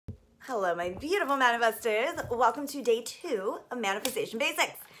Hello, my beautiful manifestors. Welcome to day 2 of Manifestation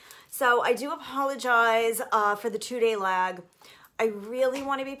Basics. So I do apologize for the 2-day lag. I really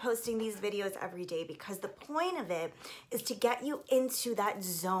want to be posting these videos every day because the point of it is to get you into that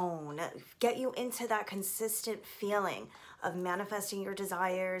zone, get you into that consistent feeling of manifesting your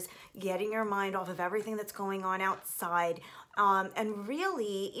desires, getting your mind off of everything that's going on outside. And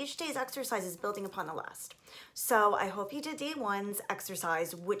really, each day's exercise is building upon the last. So I hope you did day 1's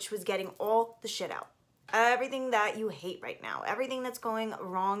exercise, which was getting all the shit out. Everything that you hate right now, everything that's going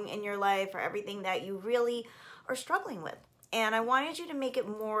wrong in your life, or everything that you really are struggling with. And I wanted you to make it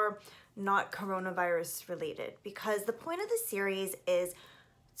more not coronavirus related, because the point of the series is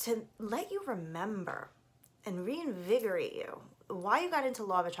to let you remember and reinvigorate you why you got into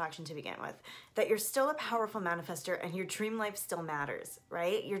law of attraction to begin with, that you're still a powerful manifester and your dream life still matters,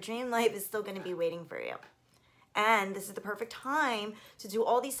 right? Your dream life is still going to be waiting for you. And this is the perfect time to do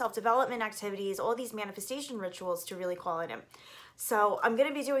all these self-development activities, all these manifestation rituals to really call it in. So I'm going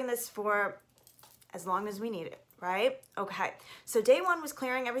to be doing this for as long as we need it, right? Okay, so day 1 was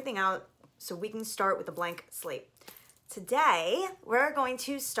clearing everything out so we can start with a blank slate. Today, we're going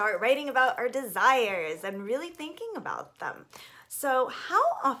to start writing about our desires and really thinking about them. So how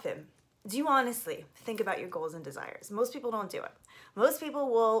often do you honestly think about your goals and desires? Most people don't do it. Most people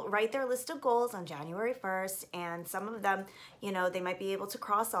will write their list of goals on January 1st, and some of them, you know, they might be able to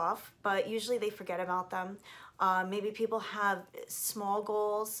cross off, but usually they forget about them. Maybe people have small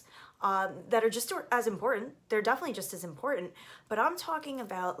goals that are just as important. They're definitely just as important, but I'm talking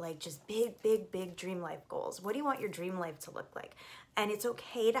about like just big dream life goals. What do you want your dream life to look like? And it's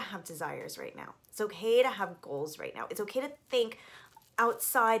okay to have desires right now. It's okay to have goals right now. It's okay to think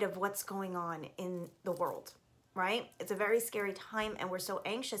outside of what's going on in the world, right? It's a very scary time and we're so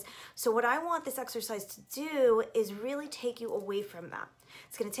anxious. So what I want this exercise to do is really take you away from that.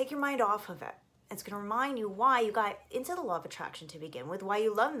 It's going to take your mind off of it. It's going to remind you why you got into the law of attraction to begin with, why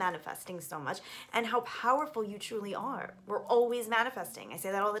you love manifesting so much, and how powerful you truly are. We're always manifesting. I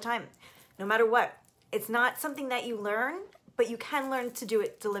say that all the time, no matter what. It's not something that you learn, but you can learn to do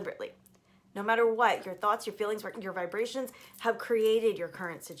it deliberately. No matter what, your thoughts, your feelings, your vibrations have created your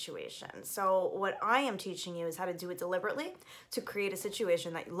current situation. So what I am teaching you is how to do it deliberately to create a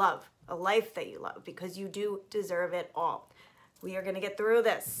situation that you love, a life that you love, because you do deserve it all. We are going to get through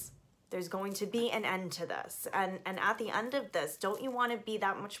this. There's going to be an end to this. And at the end of this, don't you want to be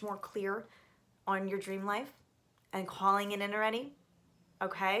that much more clear on your dream life and calling it in already?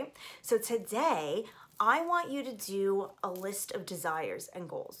 Okay? So today, I want you to do a list of desires and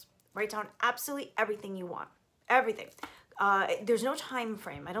goals. Write down absolutely everything you want. Everything. There's no time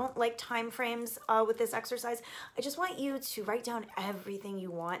frame. I don't like time frames with this exercise. I just want you to write down everything you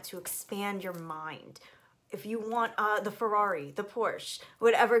want to expand your mind. If you want the Ferrari, the Porsche,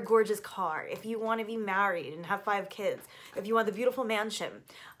 whatever gorgeous car, if you want to be married and have 5 kids, if you want the beautiful mansion,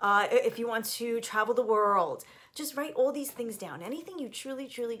 if you want to travel the world, just write all these things down. Anything you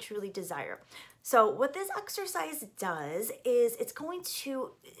truly desire. So what this exercise does is it's going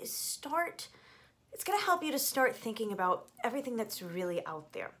to help you to start thinking about everything that's really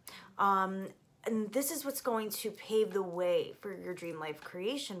out there. And this is what's going to pave the way for your dream life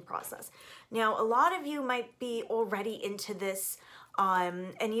creation process. Now, a lot of you might be already into this,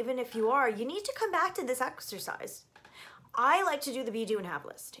 and even if you are, you need to come back to this exercise. I like to do the be, do, and have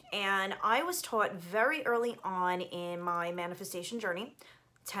list. And I was taught very early on in my manifestation journey,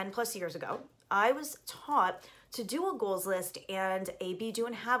 10 plus years ago, I was taught to do a goals list and a be, do,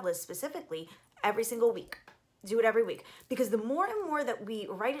 and have list specifically every single week. Do it every week, because the more and more that we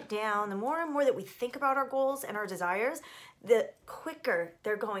write it down, the more and more that we think about our goals and our desires, the quicker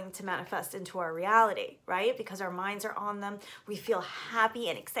they're going to manifest into our reality, right? Because our minds are on them. We feel happy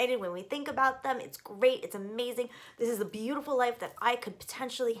and excited when we think about them. It's great. It's amazing. This is a beautiful life that I could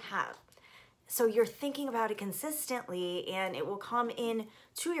potentially have. So you're thinking about it consistently and it will come in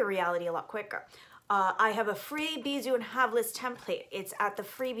to your reality a lot quicker. I have a free be, do, and have list template. It's at the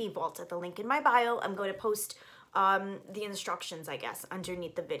freebie vault at the link in my bio. I'm going to post the instructions, I guess,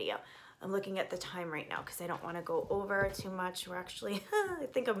 underneath the video. I'm looking at the time right now because I don't want to go over too much. We're actually, I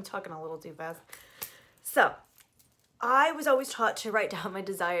think I'm talking a little too fast. So I was always taught to write down my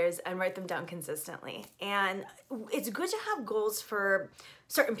desires and write them down consistently. And it's good to have goals for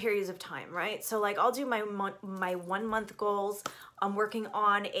certain periods of time, right? So like I'll do my 1 month goals. I'm working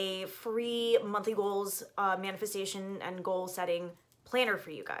on a free monthly goals manifestation and goal setting planner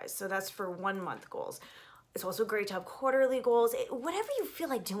for you guys. So that's for 1 month goals. It's also great to have quarterly goals. Whatever you feel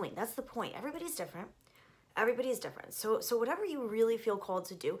like doing, that's the point. Everybody's different. Everybody is different. So whatever you really feel called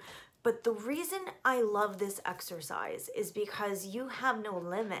to do. But the reason I love this exercise is because you have no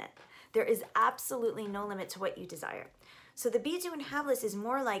limit. There is absolutely no limit to what you desire. So the be, do, and have list is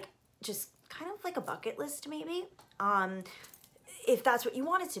more like just kind of like a bucket list maybe, if that's what you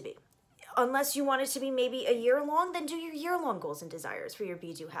want it to be. Unless you want it to be maybe a year long, then do your year-long goals and desires for your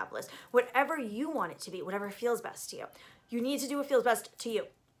be, do, have list. Whatever you want it to be, whatever feels best to you. You need to do what feels best to you,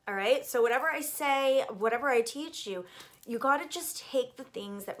 all right? So whatever I say, whatever I teach you, you gotta just take the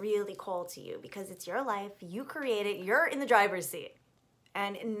things that really call to you because it's your life, you create it, you're in the driver's seat.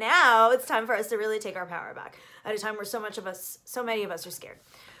 And now it's time for us to really take our power back at a time where so many of us are scared.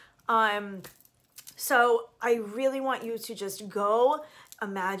 So I really want you to just go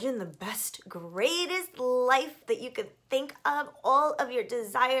imagine the best, greatest life that you could think of, all of your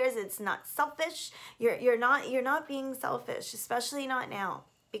desires. It's not selfish. You're not being selfish, especially not now,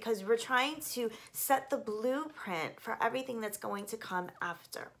 because we're trying to set the blueprint for everything that's going to come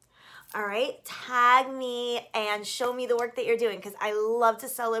after. All right, tag me and show me the work that you're doing because I love to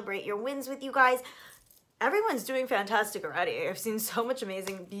celebrate your wins with you guys. Everyone's doing fantastic already. I've seen so much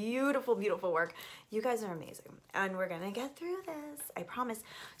amazing, beautiful, beautiful work. You guys are amazing. And we're gonna get through this, I promise.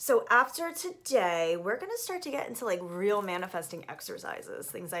 So after today, we're gonna start to get into like real manifesting exercises,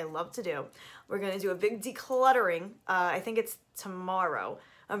 things I love to do. We're gonna do a big decluttering. I think it's tomorrow.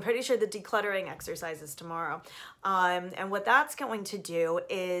 I'm pretty sure the decluttering exercise is tomorrow. And what that's going to do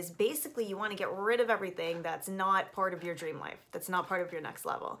is basically you wanna get rid of everything that's not part of your dream life, that's not part of your next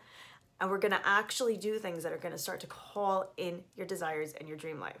level. And we're gonna actually do things that are gonna start to call in your desires and your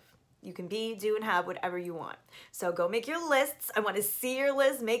dream life. You can be, do, and have whatever you want. So go make your lists. I wanna see your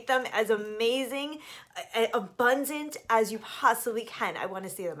lists. Make them as amazing, abundant as you possibly can. I wanna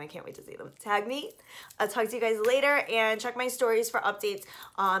see them, I can't wait to see them. Tag me. I'll talk to you guys later and check my stories for updates,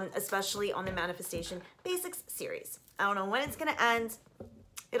 especially on the Manifestation Basics series. I don't know when it's gonna end.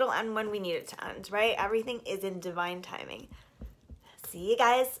 It'll end when we need it to end, right? Everything is in divine timing. See you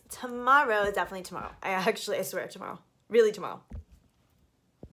guys tomorrow, definitely tomorrow. I swear tomorrow, really tomorrow.